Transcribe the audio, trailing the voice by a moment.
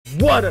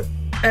What up,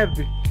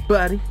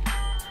 everybody?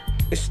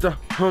 It's the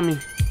homie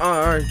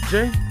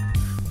RJay,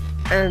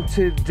 and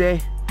today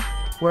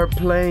we're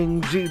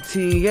playing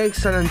GTA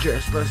San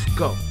Andreas. Let's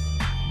go.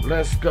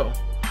 Let's go.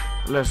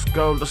 Let's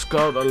go. Let's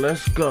go.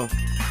 Let's go.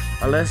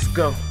 Let's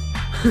go.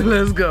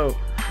 Let's go.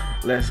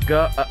 Let's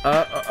go.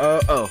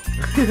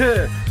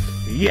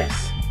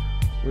 Yes.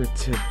 We're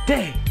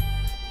today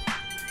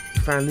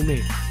finally made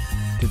it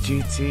to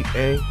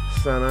GTA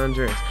San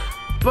Andreas.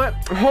 But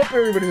I hope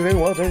everybody's doing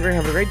well, doing great,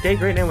 having a great day,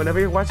 great night, whenever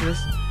you're watching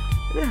this.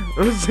 Yeah,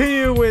 we'll see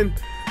you when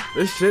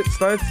this shit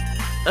starts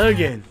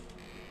again.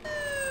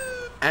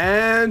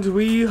 And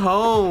we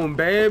home,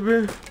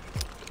 baby.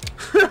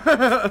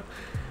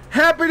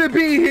 Happy to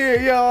be here,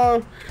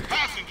 y'all.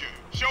 Passenger,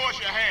 show us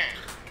your hand.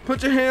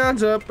 Put your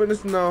hands up and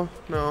it's no.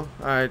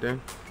 Alright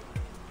then.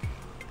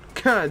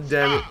 God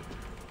damn it.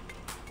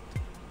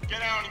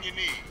 Get down on your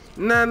knees.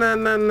 No. Get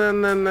Alright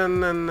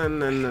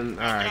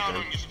down then.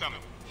 on your stomach.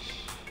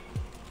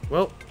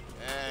 Well,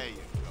 There you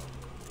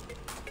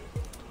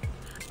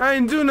go. I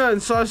ain't do nothing,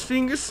 sauce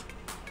fingers.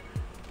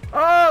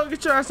 Oh,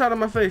 get your ass out of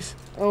my face.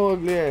 Oh,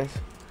 ugly ass.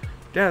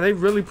 Damn, they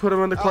really put him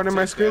on the corner of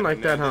my screen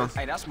like that, huh?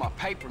 Hey, that's my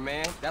paper,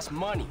 man. That's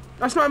money.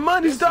 That's my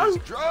money, dog. This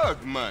is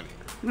drug money.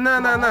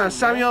 No.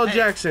 Samuel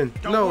Jackson.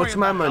 No, it's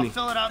my money. I'll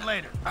fill it out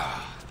later.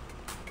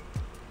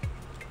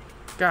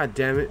 God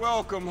damn it.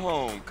 Welcome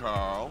home,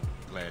 Carl.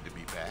 Glad to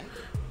be back.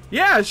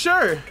 Yeah,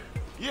 sure.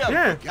 You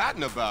haven't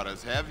forgotten about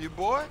us, have you,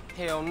 boy?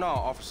 Hell no,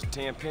 Officer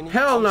Tenpenny.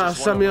 Hell no, I was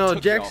just wondering Samuel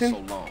what took y'all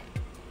Jackson. so long.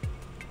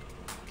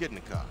 Get in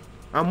the car.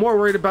 I'm more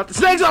worried about the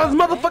snakes on this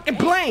motherfucking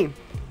plane.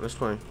 Let's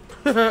play.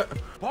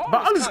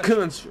 Ballas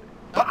country.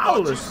 I thought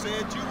you Ballas.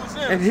 said you was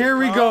in. And here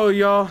we go,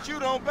 y'all.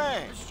 You don't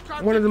bang.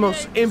 One of the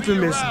most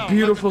infamous,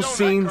 beautiful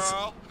scenes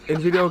in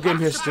video game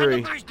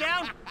history.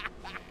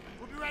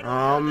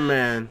 Oh,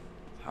 man.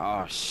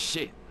 Oh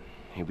shit.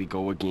 Here we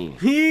go again.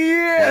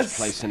 Yes! Best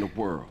place in the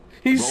world.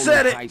 He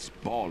said it. Heights,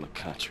 baller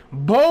country.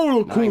 Baller I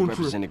ain't country.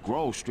 represented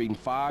Grove Street in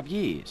 5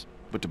 years,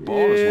 but the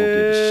ballers won't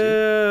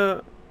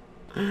give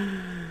a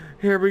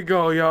shit. Here we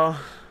go, y'all.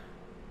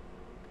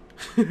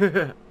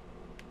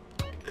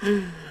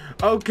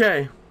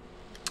 Okay.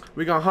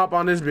 We gonna hop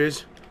on this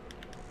bitch.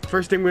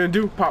 First thing we're gonna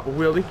do, pop a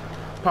wheelie.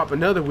 Pop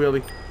another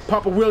wheelie.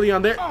 Pop a wheelie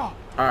on there.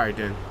 Alright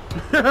then.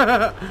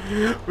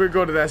 We'll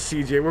go to that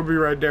CJ. We'll be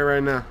right there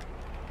right now.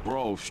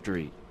 Grove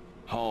Street.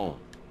 Home.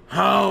 At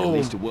Home.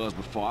 least it was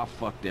before I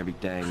fucked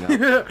everything up.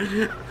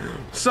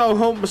 So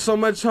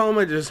much home,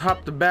 I just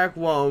hopped the back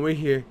wall and we're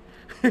here.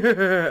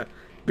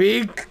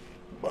 Big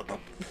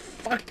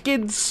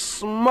motherfucking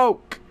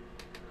smoke.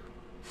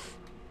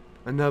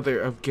 Another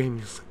of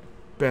gaming's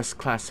best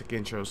classic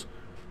intros.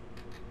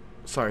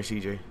 Sorry,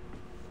 CJ.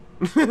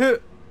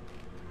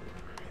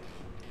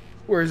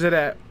 Where's it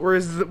at?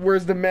 Where's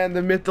the man,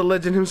 the myth, the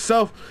legend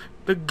himself?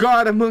 The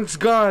god amongst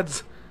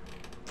gods.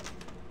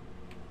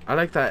 I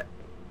like that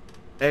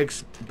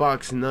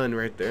Xbox nun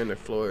right there in the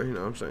floor, you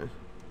know what I'm saying?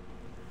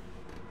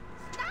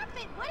 Stop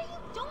it! What are you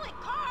doing,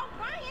 Carl?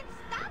 Ryan,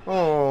 stop it!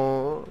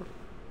 Oh.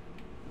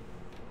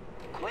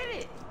 Quit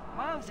it.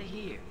 Moms are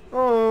here.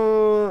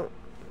 Oh.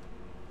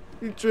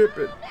 You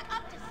tripping. They're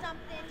up to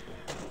something.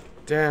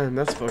 Damn,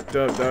 that's fucked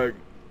up, dog.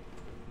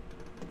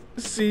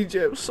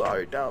 CJ, I'm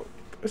sorry, dog.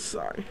 I'm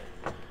sorry.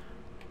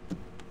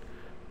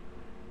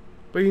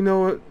 But you know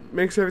what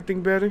makes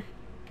everything better?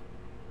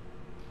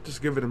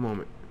 Just give it a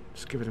moment.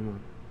 Just give it a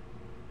moment.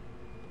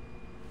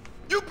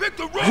 You picked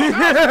the wrong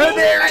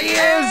There he is!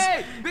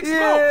 Hey, Big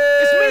Smoke.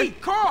 It's me,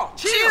 Carl.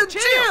 Chill.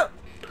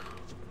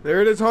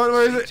 There it is, hon.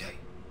 Where is it?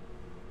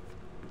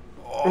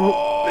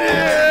 Oh,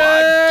 Yeah.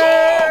 my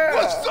dog!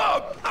 What's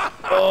up?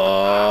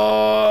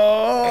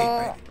 Oh.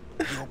 Hey,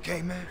 baby. You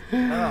okay, man?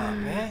 Nah,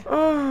 man. It's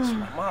Oh.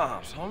 my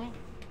mom's, homie.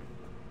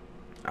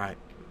 Alright.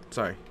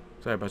 Sorry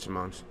about your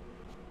moms.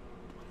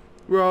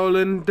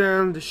 Rolling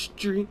down the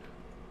street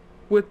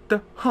with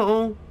the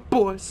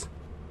homeboys.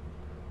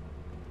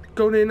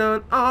 Going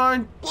on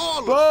Ballers.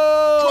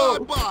 ball.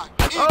 Drive by.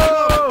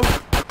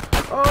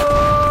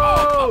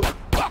 Oh!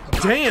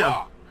 Damn.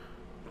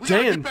 We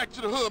gotta Damn. get back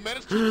to the hood, man.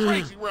 It's too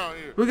crazy around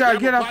here. We gotta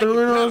get Grab a out the bike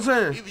hood, you know what I'm and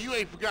saying? Either you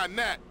ain't forgotten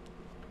that.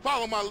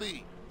 Follow my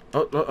lead.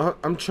 Oh,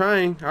 I'm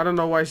trying. I don't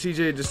know why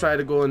CJ decided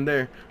to go in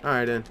there.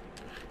 Alright then.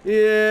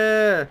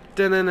 Yeah.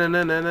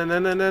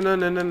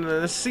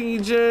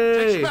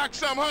 CJ. Expect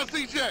some, huh,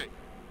 CJ?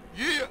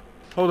 Yeah.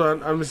 Hold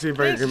on. I'm gonna see if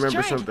I can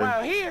remember something.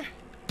 Around here.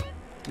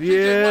 CJ, watch your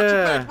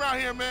Yeah. back around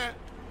here, man.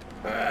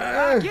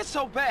 Why it get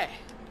so bad?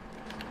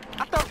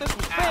 I thought this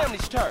was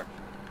family's turf.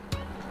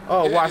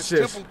 Oh, Yeah, watch it's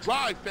this. Temple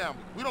Drive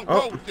family. We don't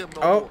go with them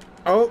no more.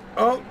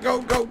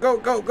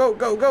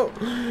 Go.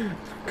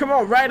 Come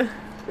on, Ryder.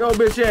 Yo,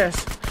 bitch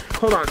ass.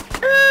 Hold on.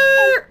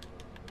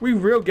 We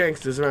real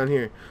gangsters around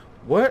here.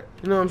 What?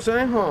 You know what I'm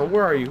saying? Hold on.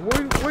 Where are you?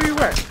 Where you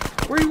at?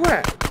 Where you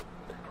at?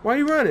 Why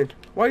you running?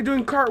 Why you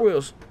doing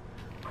cartwheels?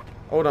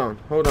 Hold on.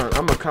 I'm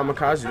gonna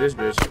kamikaze this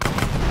bitch.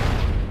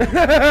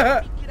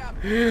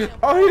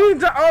 Oh, he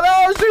didn't die. Oh,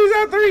 no. She's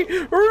at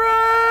 3.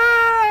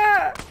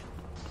 Run!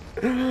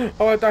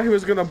 Oh, I thought he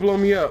was gonna blow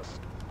me up.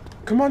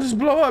 Come on, just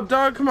blow up,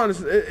 dog. Come on,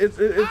 it's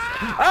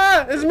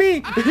ah, it's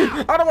me.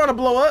 I don't want to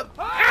blow up.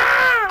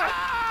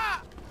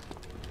 Ah!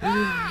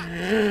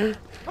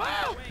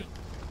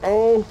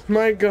 Oh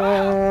my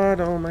god,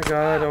 oh my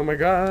god, oh my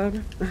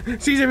god.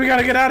 CJ, we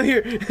gotta get out of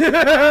here.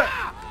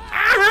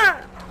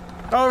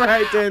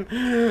 Alright then,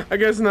 I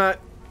guess not.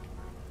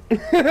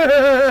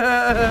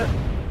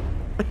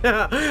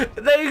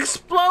 They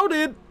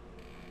exploded.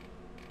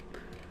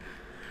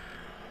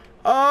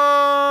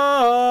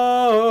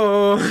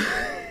 Oh.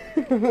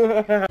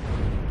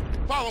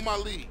 Follow my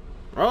lead.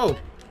 Oh,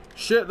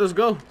 shit, let's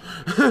go.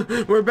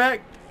 We're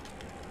back.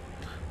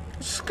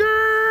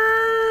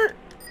 Skirt.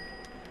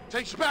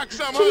 Takes back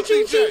some, Ching, huh,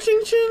 ching, ching, CJ?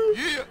 ching, ching.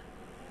 Yeah.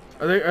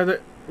 Are they,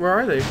 where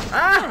are they?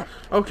 Ah!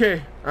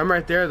 Okay, I'm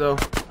right there though.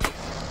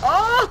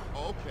 Oh!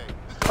 Okay.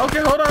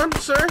 Okay, hold on,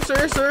 sir.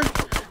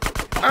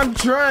 I'm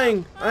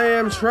trying. I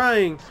am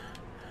trying.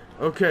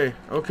 Okay,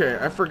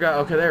 I forgot.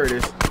 Okay, there it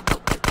is.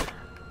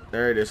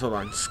 There it is. Hold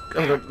on.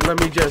 Let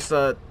me just,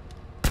 let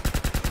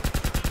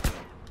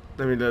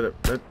me let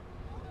it.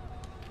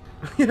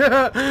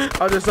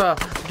 I'll just,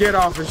 get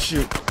off and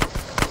shoot.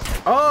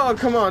 Oh,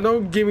 come on.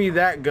 Don't give me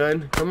that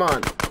gun. Come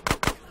on.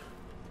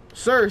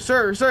 Sir.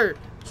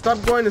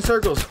 Stop going in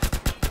circles.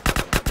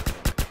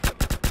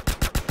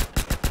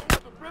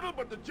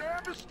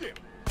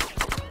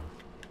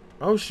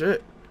 Oh,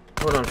 shit.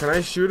 Hold on. Can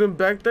I shoot him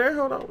back there?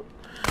 Hold on.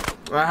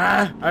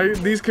 Ah,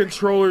 these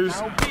controllers.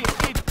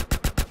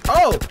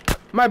 Oh,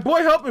 my boy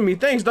helping me.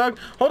 Thanks, dog.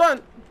 Hold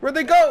on. Where'd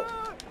they go?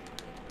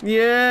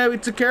 Yeah, we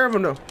took care of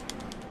them, though.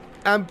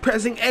 I'm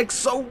pressing X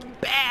so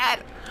bad.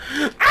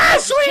 Ah,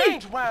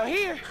 sweet! Around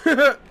here.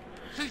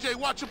 CJ,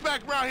 watch your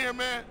back around here,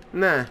 man.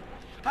 Nah.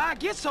 I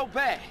get so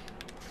bad.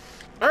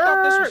 I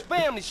thought this was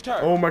family's turn.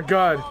 Oh my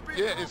god.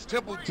 Yeah, it's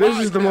Temple This Drive,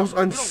 is the man. most We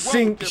don't roll with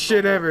unsynced them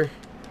shit no more. ever.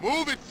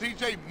 Move it,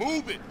 CJ,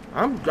 move it.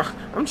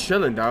 I'm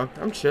chilling, dog.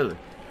 I'm chilling.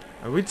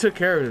 We took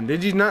care of them.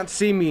 Did you not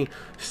see me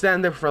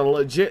stand there for a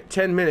legit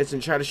 10 minutes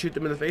and try to shoot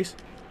them in the face?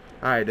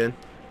 Alright then.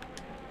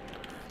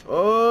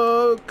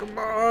 Oh, come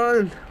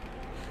on.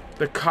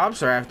 The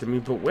cops are after me,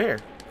 but where?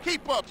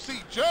 Keep up,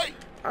 CJ.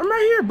 I'm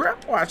right here, bro.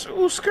 Watch.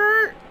 Ooh,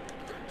 skirt.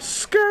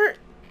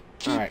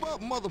 Keep Alright. up,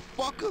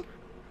 motherfucker.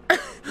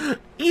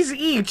 Easy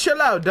E,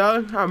 chill out,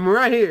 dog. I'm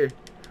right here.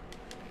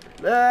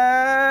 Just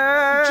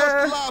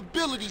a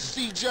liability,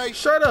 CJ.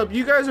 Shut up.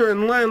 You guys are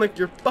in line like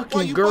you're Why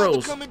fucking you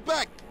girls. coming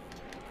back?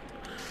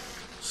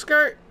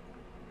 Skirt.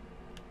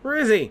 Where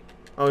is he?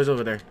 Oh, he's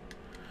over there.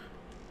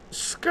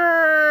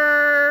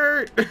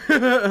 Skirt.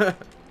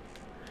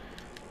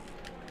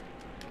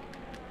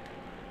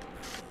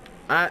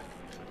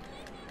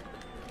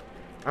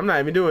 I'm not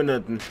even doing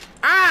nothing.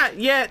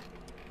 Yet.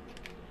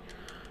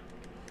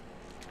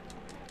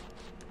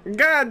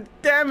 God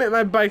damn it,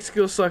 my bike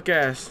skills suck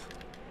ass.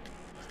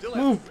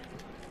 Move.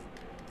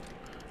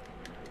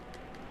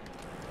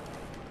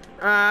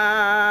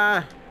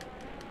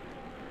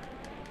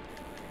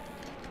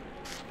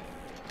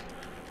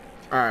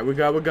 Alright, we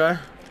got.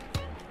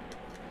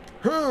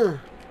 Huh.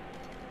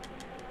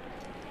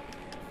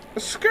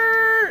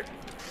 Skirt.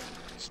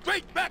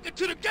 Straight back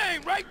into the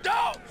game, right,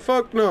 dog?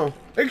 Fuck no.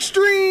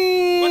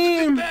 Extreme.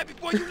 Wasn't this bad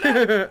before you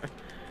left?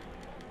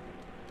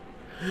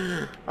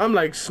 I'm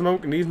like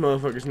smoking these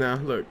motherfuckers now.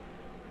 Look.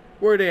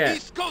 Where they at?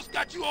 East Coast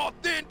got you all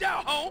thinned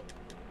out, home.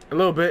 A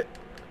little bit.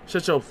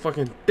 Shut your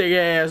fucking thick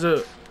ass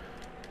up.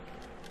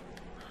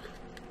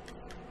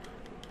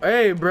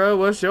 Hey, bro,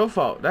 what's your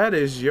fault? That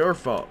is your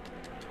fault.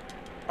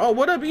 Oh,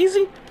 what up,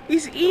 Easy?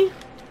 Easy E?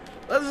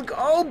 Let's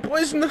go,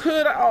 boys in the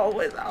hood.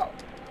 Always out.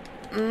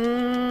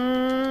 None.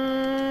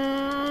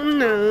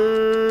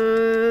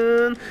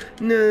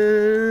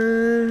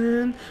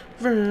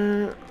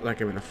 Like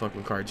I'm in a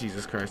fucking car.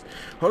 Jesus Christ.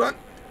 Hold on.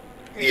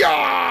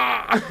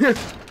 Yeah.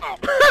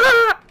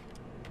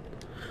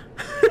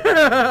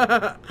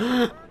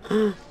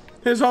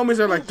 His homies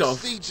are like,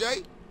 tough.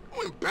 CJ,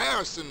 you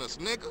embarrassing us,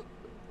 nigga.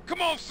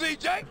 Come on,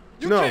 CJ.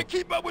 You No. can't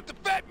keep up with the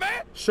fat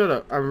man. Shut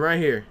up. I'm right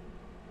here.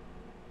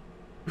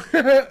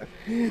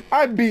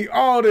 I beat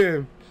all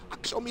them.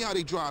 Show me how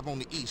they drive on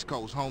the East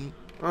Coast, homie.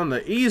 On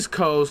the East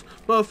Coast?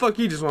 Motherfucker,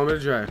 you just want me to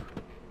drive.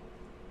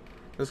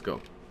 Let's go.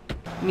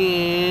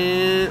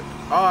 Yeah.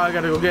 Oh, I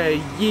gotta go get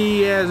a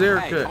yee-ass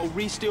haircut. Hey,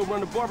 Reese still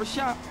run the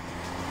barbershop?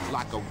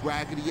 Like a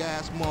raggedy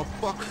ass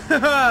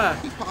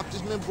motherfucker. He popped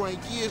his membrane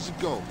years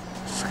ago.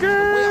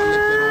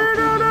 Skirt.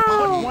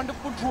 What a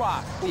wonderful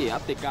drive. Yeah, I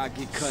think I'll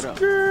get cut up.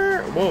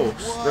 Skirt. Whoa,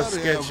 that's Whatever.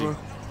 sketchy. You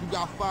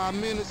got 5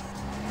 minutes?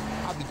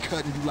 I'll be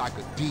cutting you like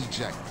a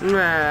DJ. So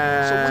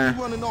Nah. when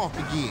you running off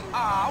again?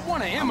 I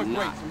want to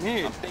immigrate from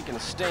here. I'm thinking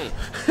of staying.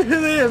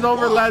 They just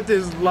overlapped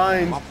his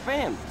lines. My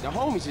family, the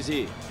homies is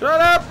here. Shut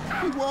up.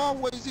 You were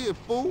always here,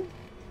 fool.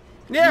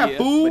 Yeah,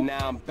 fool. But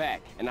now I'm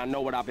back, and I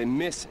know what I've been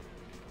missing.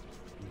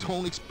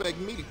 Don't expect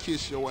me to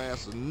kiss your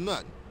ass or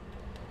nothing.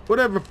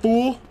 Whatever,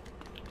 fool.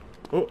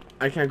 Oh,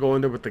 I can't go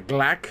in there with the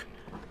Glock.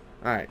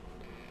 Alright.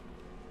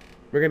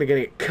 We're gonna get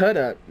it cut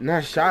up,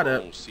 not shot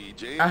up.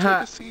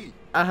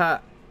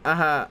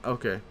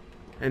 Okay.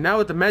 And now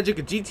with the magic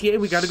of GTA,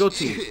 we gotta go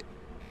team. Shit.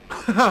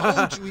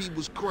 I told you he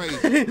was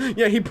crazy.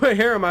 Yeah, he put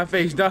hair on my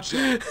face, dog.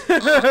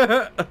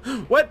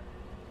 What?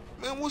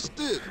 Man, what's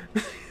this?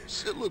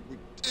 Shit look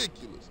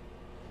ridiculous.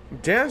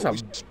 Damn, No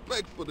that's a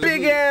respect for the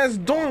big hood. ass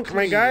donk, my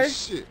Clean guy.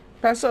 as shit.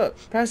 Pass up,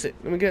 pass it.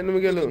 Let me get a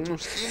little.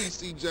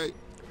 Skinny, CJ.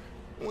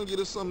 I want to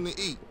get us something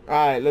to eat.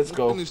 All right, let's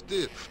go. Finish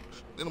this.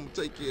 Then I'm gonna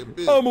take care of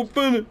business. I'm gonna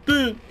finish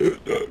this.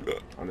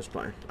 I'm just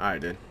playing. All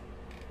right, then.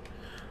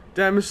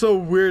 Damn, it's so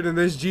weird in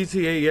this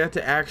GTA. You have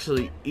to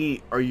actually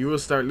eat, or you will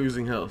start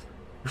losing health.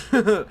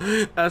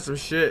 That's some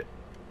shit.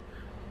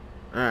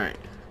 All right.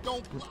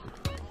 Don't.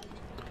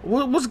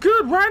 What's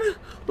good, Ryder?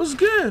 What's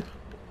good?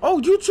 Oh,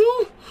 you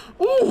too?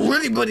 Oh,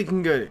 anybody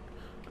can get it.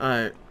 All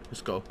right,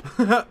 let's go.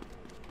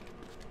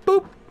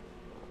 Boop.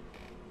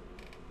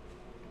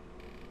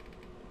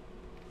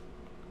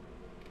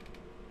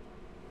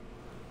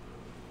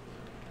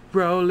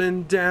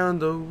 Rolling down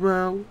the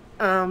road,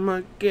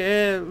 I'ma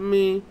get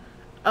me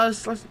a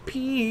slice of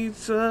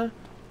pizza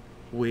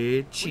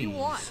with cheese.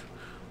 What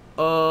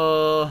do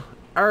you want?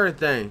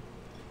 Everything.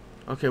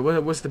 Okay,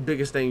 what's the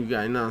biggest thing you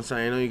got? You know what I'm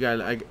saying? I know you got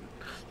like,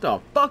 the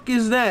fuck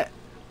is that?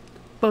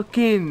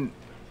 Fucking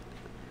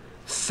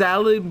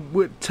salad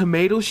with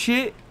tomato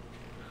shit?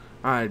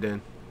 Alright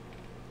then.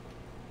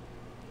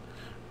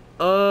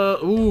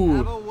 Ooh.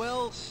 Have a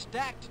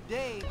well-stacked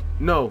day.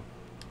 No.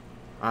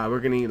 Alright, we're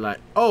gonna eat like.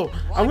 Oh,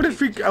 I wonder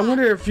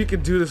if you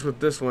could do this with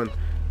this one.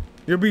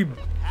 You'll be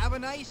Have a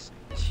nice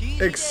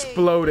cheesy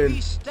exploding. Day.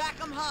 We stack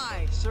 'em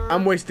high, sir.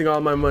 I'm wasting all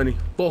my money.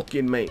 Fuck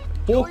it, mate.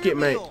 Enjoy Fuck your it,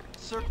 mate. meal,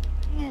 sir.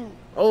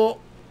 Oh.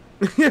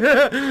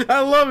 I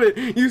love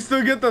it. You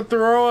still get the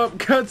throw up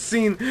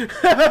cutscene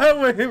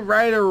with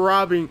Ryder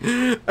robbing.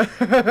 Give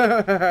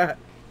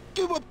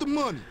up the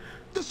money.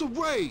 This a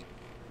raid.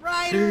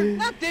 Ryder,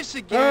 not this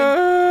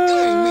again. It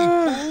ain't me,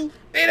 fool.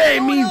 It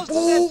ain't No one me, else is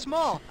fool. that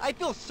small. I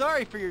feel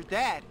sorry for your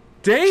dad.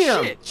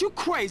 Damn. Shit, you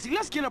crazy.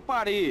 Let's get up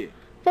out of here.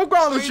 Fuck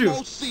wrong with Same you?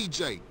 old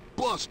CJ.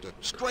 Buster.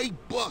 Straight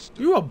Buster.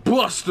 You a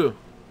buster.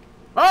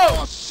 Oh,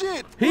 Oh,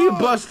 shit. he Run.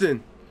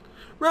 busting.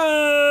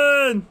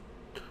 Run.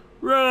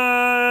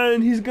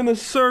 Run. He's gonna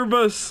serve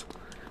us.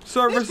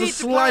 Serve This us a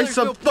pizza slice parlor's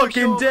of no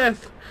fucking pushover.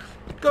 death.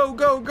 Go,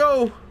 go,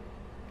 go.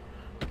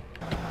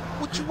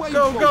 What you waiting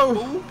Go, for, go.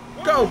 fool?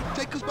 Go.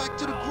 Take us back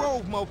to the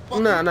Grove,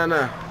 motherfucker. Nah.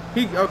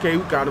 Okay,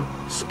 we got him.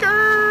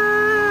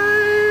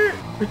 Skirt.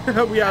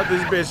 We out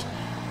this bitch.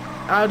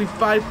 Audi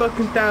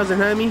 5,000,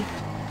 homie.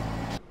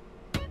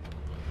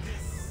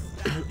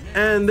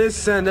 And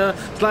this and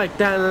it's like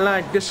that, and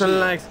like this and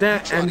like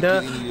that, and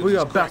we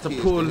are about to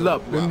pull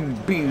up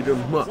and beat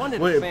them up One of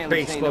the with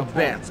families ain't baseball no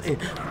bats. And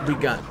we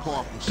got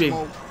Apart from big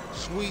smoke,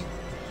 sweet,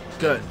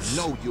 guts.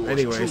 know yours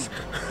Anyways,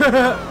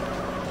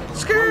 Roasty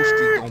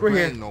skirt. don't We're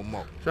here. bang no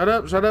more. Shut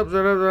up.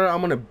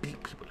 I'm gonna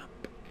beat people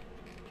up.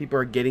 People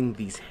are getting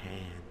these hands.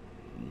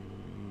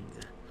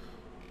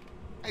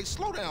 Hey,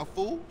 slow down,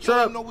 fool. You Shut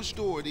don't up. know which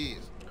store it is.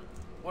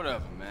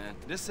 Whatever, man.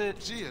 This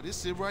it? Yeah,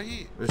 this it right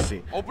here. Let's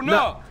see. Open No,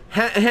 up.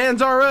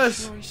 hands are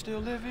us. Sure you still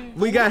live here?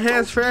 We got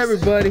hands for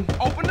everybody.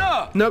 Open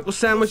up. Knuckle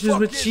sandwiches Fuck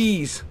with it.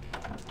 cheese.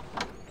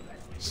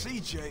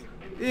 CJ,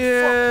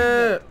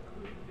 Yeah.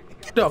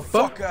 The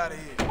fuck? out of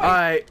here.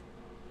 Alright.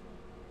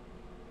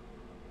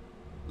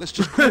 Let's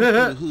just go through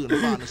the hood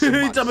and find us He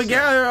somebody told me to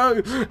get out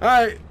of here.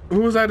 Alright. Who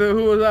was I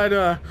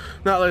to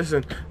not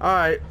listen?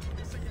 Alright.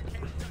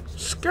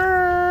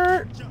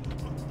 Skirt.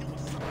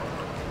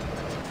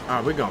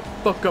 Alright, we're gonna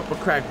fuck up a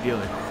crack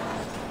dealer.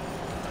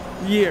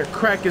 Yeah,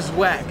 crack is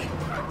whack.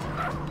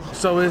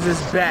 So is his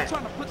bat.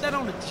 Trying to put that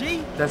on the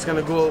G? That's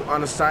gonna go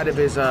on the side of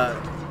his hat,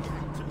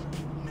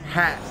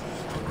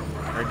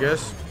 I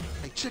guess.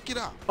 Hey, check it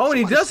out. Oh, and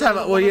he Somebody does have a,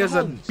 selling well, he one of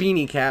has a the homies.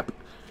 beanie cap.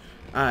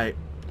 Alright.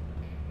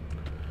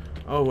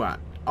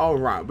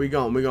 Alright, we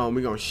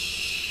gon'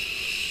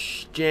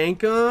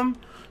 shank him.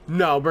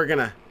 No, we're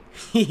gonna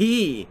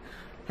Hey,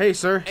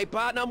 sir. Hey,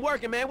 partner, I'm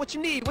working, man. What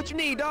you need? What you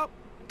need, dog?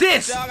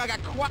 This! Dog, I got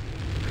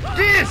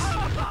This!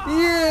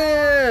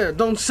 Yeah!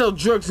 Don't sell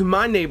drugs in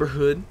my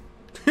neighborhood.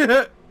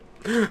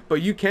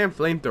 But you can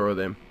flamethrower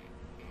them.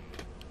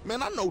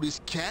 Man, I know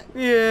this cat.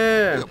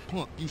 Yeah. That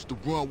punk used to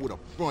run with a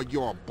front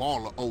yard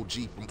baller OG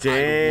from Idlewood.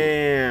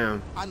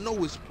 Damn. I know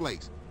his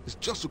place. It's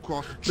just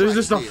across the track. There's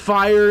just a there.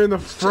 fire in the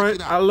Check front.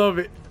 it out. I love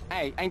it.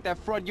 Hey, ain't that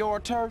front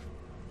yard turf?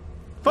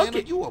 Fuck Man,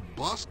 it. are you a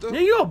buster? Yeah,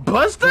 you a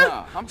buster?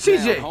 Nah, I'm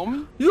CJ, down,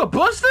 homie. you a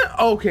buster?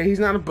 Okay, he's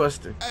not a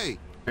buster. Hey,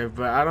 But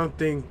I don't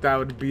think that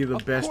would be the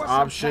Of best course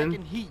I'm option.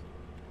 packing heat.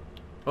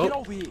 Oh, Get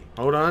over here.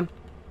 hold on.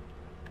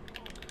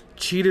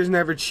 Cheaters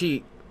never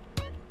cheat.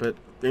 But,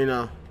 you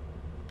know.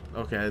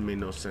 Okay, that made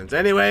no sense.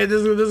 Anyway,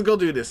 let's go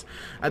do this.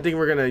 I think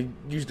we're gonna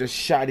use the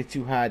shoddy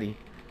too hotty.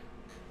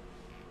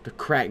 The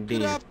crack good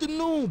den.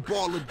 afternoon,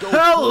 baller dope.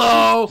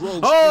 Hello! Grove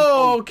Street,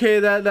 Oh, okay,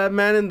 that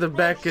man in the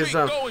back is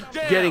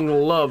getting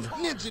love.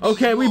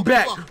 Okay, we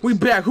back. We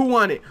back. Who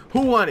want it? Who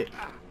want it?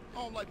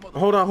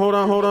 Hold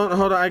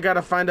on. I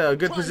gotta find a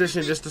good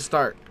position just to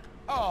start.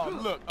 Oh,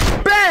 look.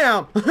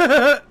 Bam!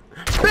 Bam!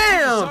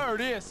 Sir,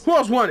 this. Who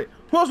else want it?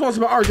 Who else wants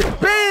some RJay?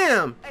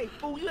 Bam! Hey,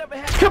 fool, you ever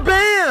had...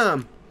 Kabam!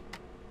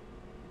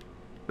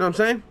 Know what I'm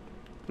saying?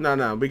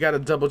 No, we gotta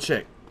double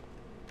check.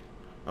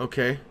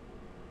 Okay.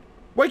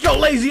 Wake your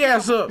lazy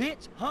ass up!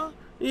 Bitch, huh?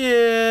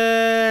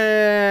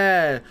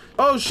 Yeah!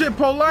 Oh shit,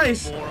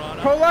 police!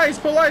 Police!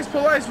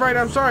 Right,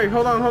 I'm sorry.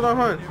 Hold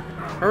on.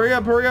 Hurry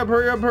up.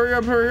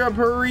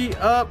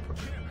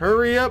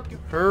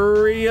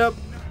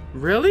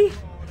 Really?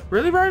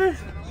 Really, Ryder?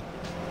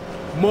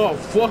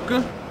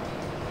 Motherfucker.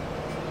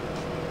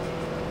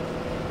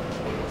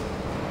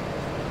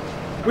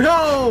 We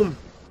home!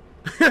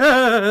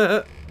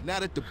 Now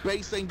that the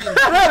base ain't getting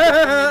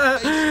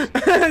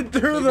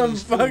threw the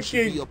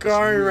fucking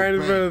car right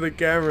in front of the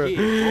camera. Yeah,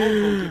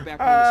 gonna get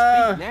back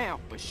on his feet now,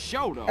 for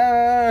sure though.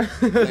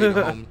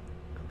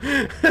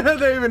 They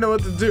don't even know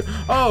what to do.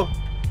 Oh!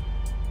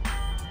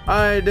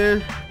 Alright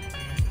then.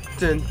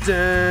 Dun.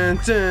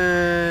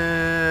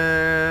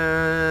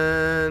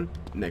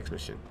 Next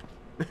mission.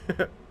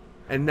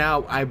 And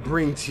now I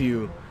bring to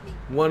you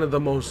one of the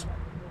most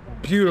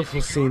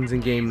beautiful scenes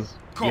in gaming.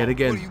 Yet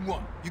again. What do you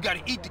want? You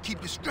gotta eat to keep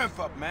your strength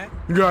up, man.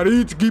 You gotta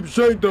eat to keep your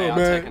strength up, Hey, I'll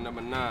man. take a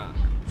number 9.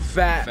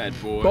 Fat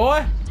boy.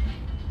 Boy?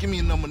 Give me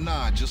a number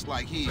 9 just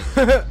like his.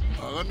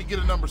 Let me get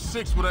a number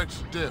 6 with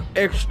extra dip.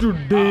 Extra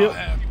I'll dip.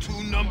 have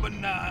 2 number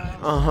 9s.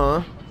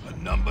 Uh-huh. A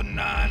number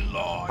 9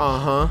 large.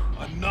 Uh-huh.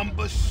 A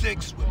number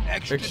 6 with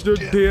extra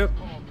dip.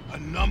 A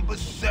number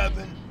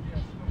 7.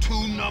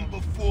 2 number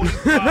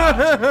 45s.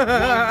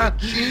 1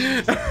 with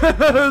cheese.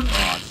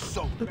 Large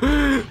soda.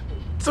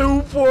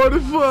 2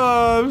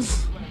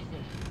 45s.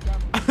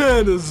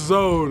 And a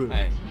soda.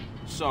 Hey,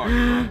 sorry,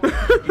 bro.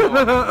 You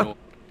know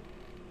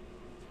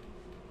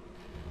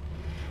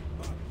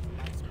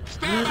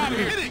Stand out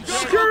here. Hit it. Go.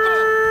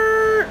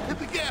 Skirt. Hit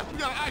the gas. We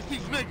gotta ice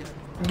these niggas.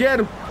 Get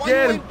him. Why Get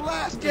you him. ain't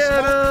blasting, Get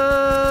Smoke? him.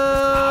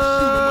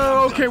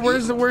 Okay,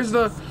 where's the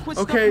Quit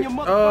okay, stuffing your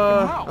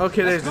motherfucking mouth.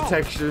 okay, there's Let's the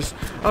go. textures.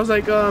 I was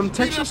like,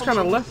 textures kind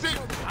of left.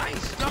 I ain't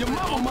Your stuffing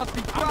mama it. must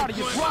be proud of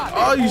your drive.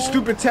 Oh, you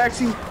stupid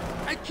taxi.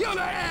 Hey, kill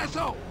that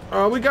asshole.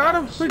 Oh, we got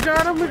him.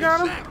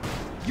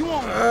 You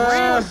want a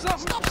brain or something?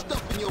 Stop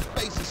stuffing your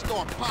face and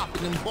start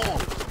popping them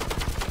balls.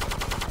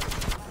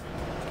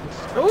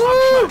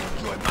 Ooh.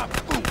 Enjoy my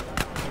food.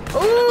 Ooh.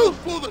 Those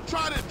fools are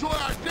trying to enjoy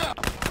our death.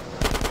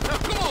 Now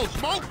come on,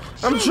 Smoke.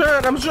 I'm Shoot.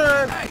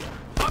 trying. Hey,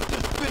 I'm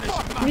just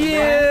finishing my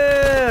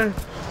Yeah.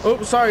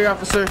 Oh, sorry,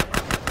 officer.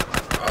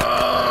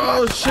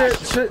 Oh, shit.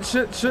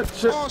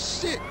 Oh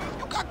shit!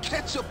 You got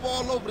ketchup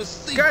all over the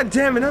seat. God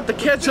damn it, not the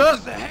ketchup.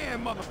 Business at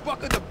hand,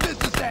 motherfucker. The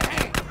business at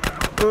hand.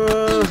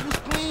 These was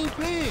clean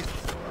pants.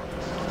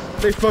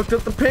 They fucked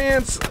up the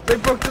pants.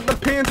 With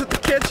the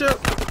ketchup.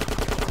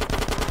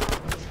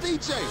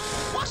 DJ,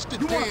 watch the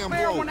You want a damn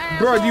fair road. one,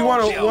 asshole? Bro, do you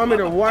want me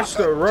to watch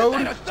the This ain't road?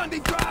 a Sunday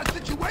drive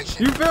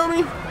situation. You feel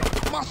me?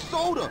 My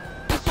soda.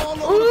 It's all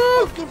over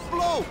Ooh. the fucking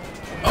floor.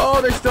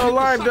 Oh, they still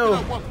alive Suck it though.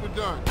 up once we're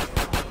done.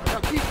 Now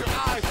keep your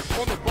eyes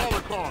on the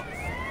baller car.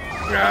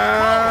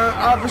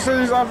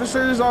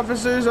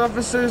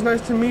 Officers,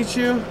 nice to meet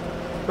you.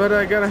 But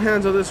I gotta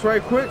handle this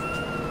right quick.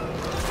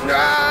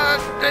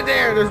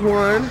 There's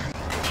 1.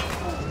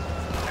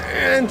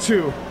 And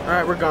 2.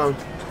 Alright, we're gone.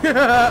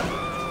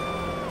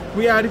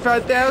 We out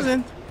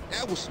 5,000.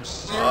 That was some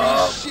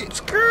serious shit.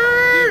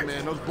 Skirt. Yeah,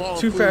 man, those baller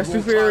Too fools fast, too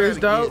won't try furious,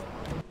 that dog. again.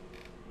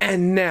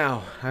 And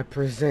now I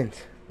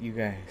present you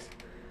guys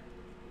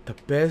the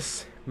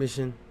best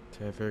mission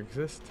to ever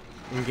exist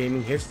in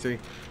gaming history.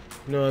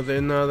 No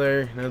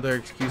other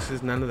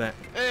excuses, none of that.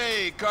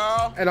 Hey,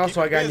 Carl. And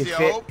also, I got new Busy, I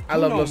fit. hope. I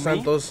love know Los me.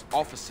 Santos.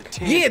 Officer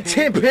 10. Yeah,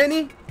 10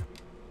 penny.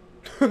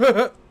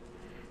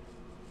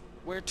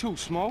 Where to,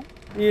 Smoke?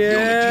 Yeah.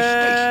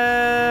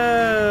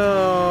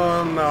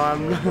 Oh, no,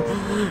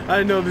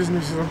 I know this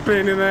mission's a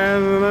pain in the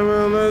ass, and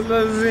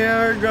let's see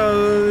how it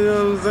goes. You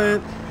know what I'm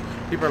saying?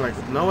 People are like,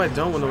 no, I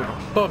don't know what the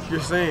fuck you're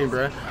saying,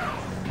 bruh.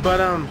 But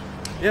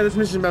yeah, this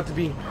mission's about to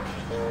be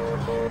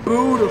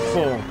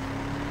beautiful.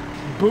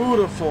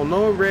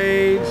 No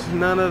rage,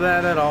 none of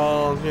that at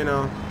all, you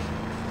know.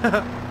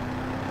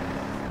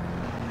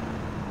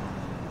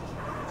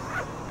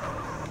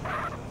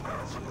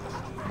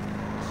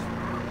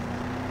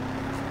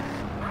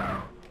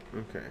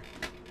 Okay.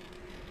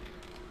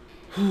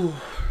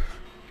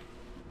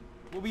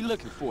 What we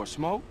looking for,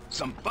 Smoke?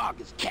 Some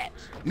bogus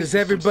cats. Does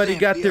everybody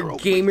got their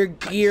gamer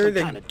gear,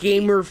 their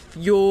gamer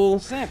fuel,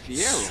 San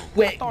Fierro.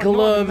 sweat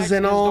gloves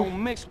and all?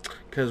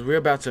 Cause we're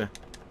about to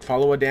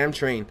follow a damn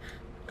train.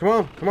 Come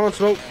on,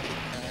 Smoke.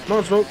 Come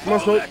on, Smoke.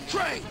 That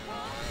train.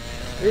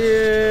 Yeah.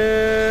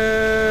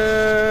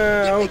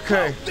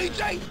 Okay.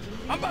 DJ,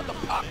 I'm about to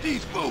pop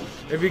these fools.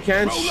 If you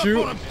can, Roll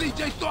shoot. up on them,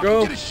 DJ, so I Go.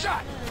 can get a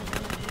shot.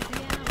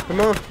 Come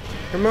on,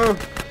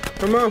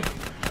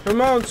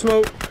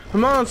 Smoke.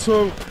 Come on,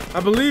 Smoke. I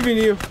believe in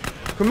you.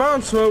 Come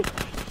on, Smoke.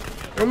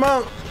 Come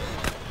on,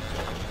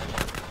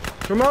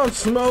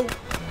 Smoke.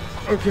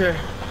 Okay.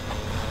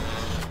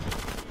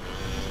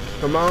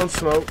 Come on,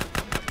 Smoke.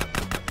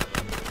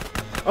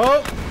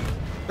 Oh.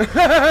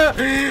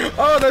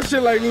 Oh, that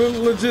shit like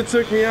legit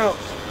took me out.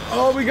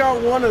 Oh, we got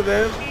one of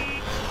them.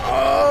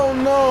 Oh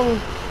no.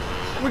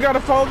 We gotta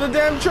follow the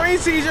damn train,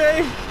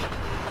 CJ.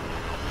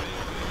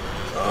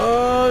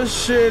 Oh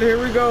shit, here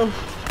we go.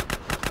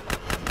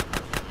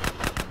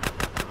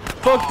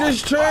 Fuck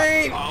this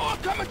train! Oh,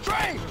 coming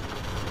train!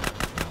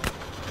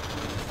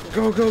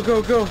 Go, go,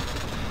 go, go.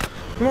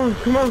 Come on,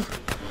 come on.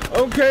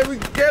 Okay, we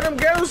get him,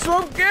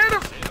 Smoke, get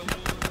him!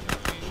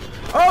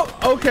 Oh,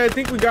 okay, I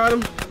think we got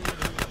him.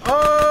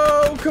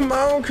 Oh, come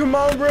on,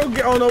 real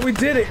oh no, we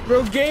did it.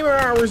 Real gamer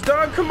hours,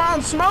 dog. Come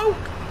on, Smoke!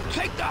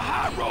 Take the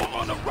high road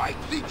on the right,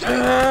 CJ!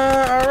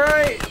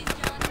 Alright.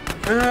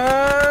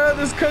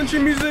 This country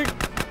music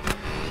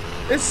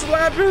is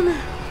slapping.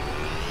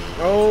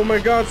 Oh my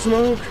god,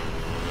 Smoke.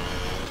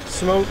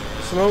 Smoke.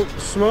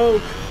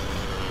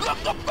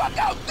 Look the fuck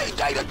out,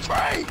 CJ, the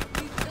train!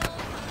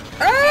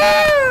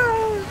 Ah!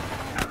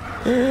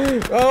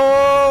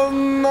 Oh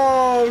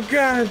no,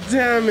 god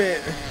damn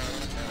it.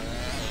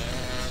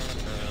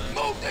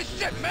 Move this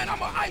shit, man,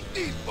 I'ma ice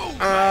these fools,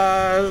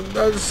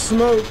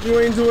 Smoke, you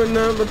ain't doing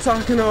nothing but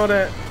talking all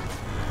that.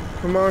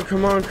 Come on,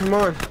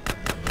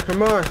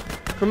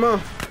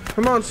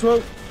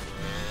 Smoke.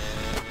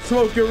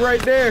 Smoke, you're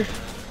right there.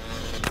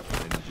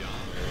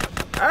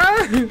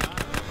 Ah!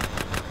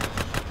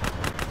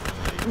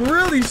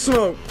 Really,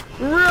 Smoke?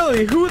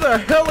 Really? Who the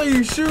hell are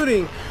you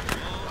shooting?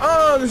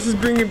 Oh, this is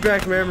bringing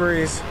back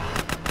memories.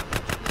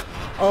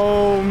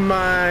 Oh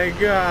my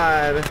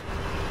god.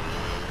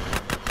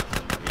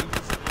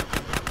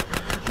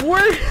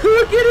 Wait,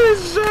 look at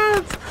his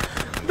shots!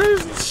 They're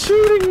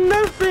shooting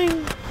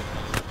nothing!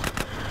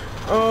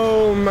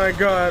 Oh my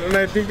god, and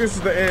I think this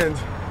is the end.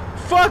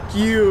 Fuck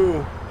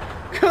you!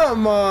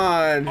 Come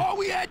on! All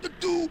we had to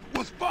do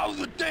was follow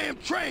the damn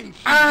train,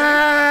 CJ.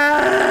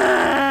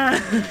 Ah!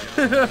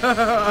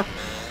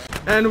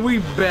 And we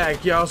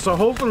back, y'all. So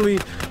hopefully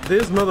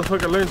this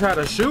motherfucker learns how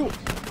to shoot.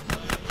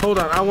 Hold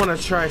on, I want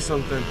to try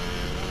something.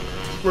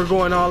 We're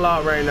going all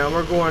out right now.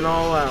 We're going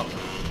all out.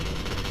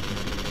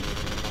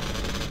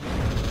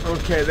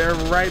 Okay, they're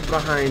right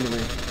behind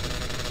me.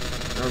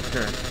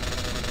 Okay.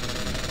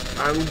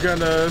 I'm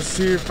gonna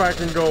see if I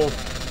can go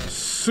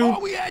super.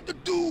 All we had to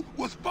do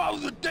was follow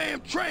the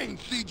damn train,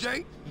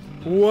 CJ.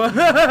 What?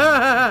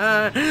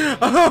 Oh,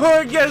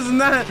 I guess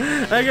not.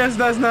 I guess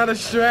that's not a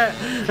strat.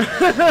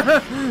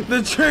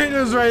 The train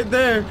is right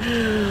there.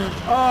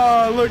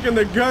 Oh, look, and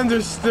the guns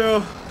are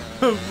still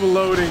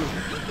floating.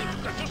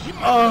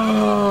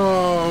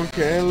 Oh,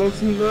 okay.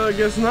 Let's. I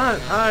guess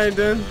not. Alright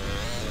then.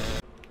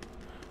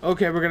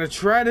 Okay, we're gonna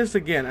try this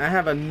again. I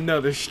have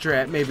another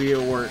strat. Maybe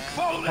it'll work.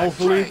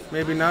 Hopefully,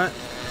 maybe not.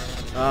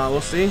 We'll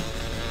see.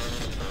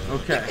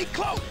 Okay.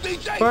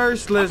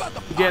 First, let's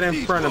get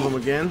in front of him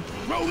again.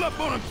 Roll up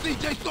on him,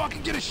 CJ, so I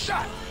can get a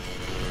shot.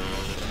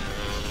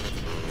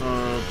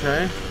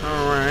 Okay.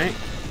 All right.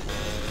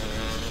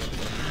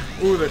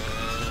 Ooh,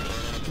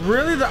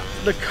 really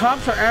the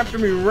cops are after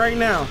me right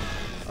now.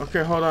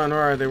 Okay, hold on. Where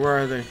are they? Where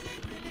are they?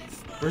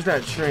 Where's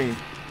that train?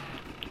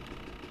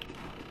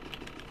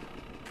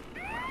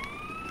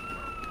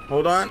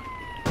 Hold on.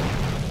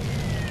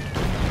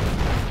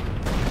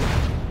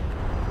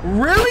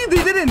 Really?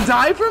 They didn't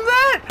die from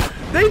that?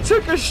 They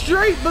took a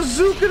straight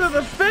bazooka to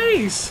the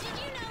face.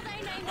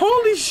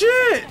 Holy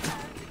shit.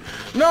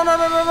 No,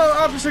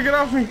 officer, get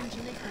off me.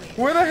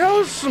 Where the hell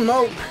is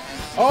Smoke?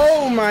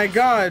 Oh my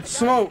god,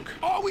 Smoke.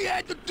 All we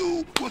had to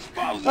do was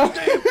follow the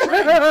damn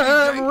train,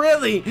 CJ.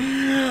 Really?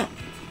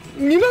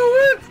 You know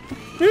what?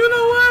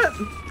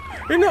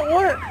 You know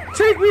what?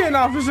 Take me in,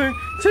 officer.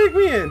 Take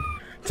me in.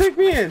 Take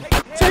me in.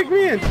 Take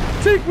me in.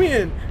 Take me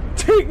in.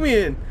 Take me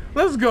in.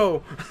 Let's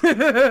go.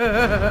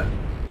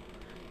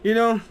 You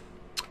know,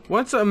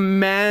 once a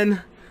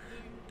man...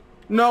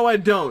 No, I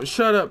don't.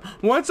 Shut up.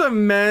 Once a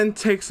man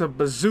takes a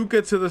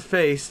bazooka to the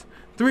face,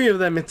 3 of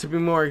them to be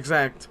more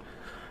exact,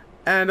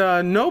 and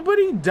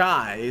nobody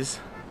dies,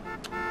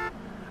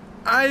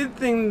 I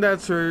think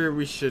that's where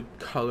we should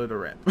call it a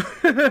wrap.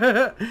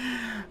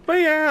 But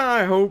yeah,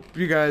 I hope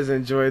you guys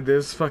enjoyed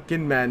this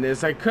fucking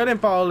madness. I couldn't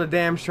follow the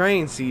damn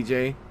train,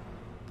 CJ.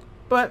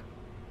 But,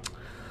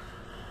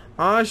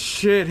 oh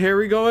shit, here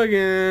we go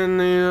again.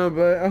 You know,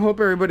 but I hope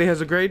everybody has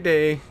a great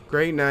day,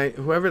 great night,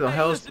 whoever the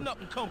hell's...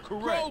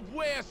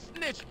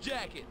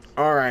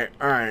 Alright,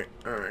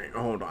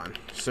 hold on.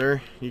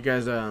 Sir, you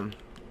guys are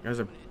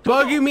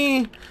bugging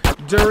me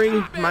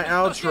during my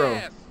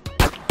outro.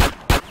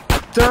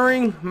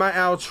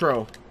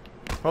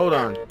 Hold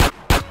on.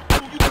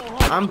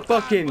 I'm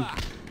fucking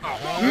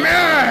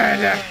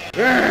mad!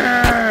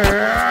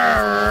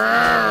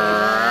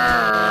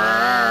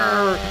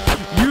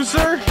 You,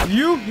 sir?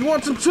 You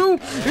want some too?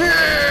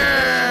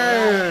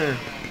 Yeah!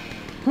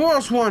 Who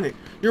else want it?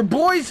 Your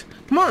boys?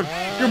 Come on,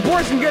 your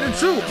boys can get it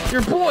too.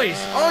 Your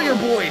boys, all your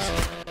boys.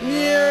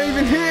 Yeah,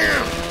 even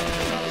him.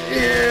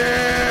 Yeah.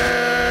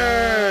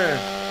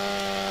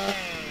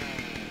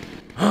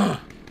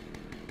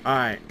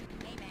 Alright.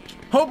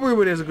 Hope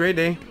everybody has a great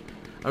day,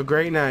 a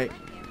great night,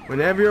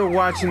 whenever you're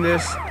watching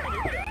this.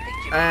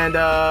 And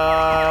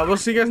we'll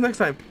see you guys next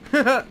time.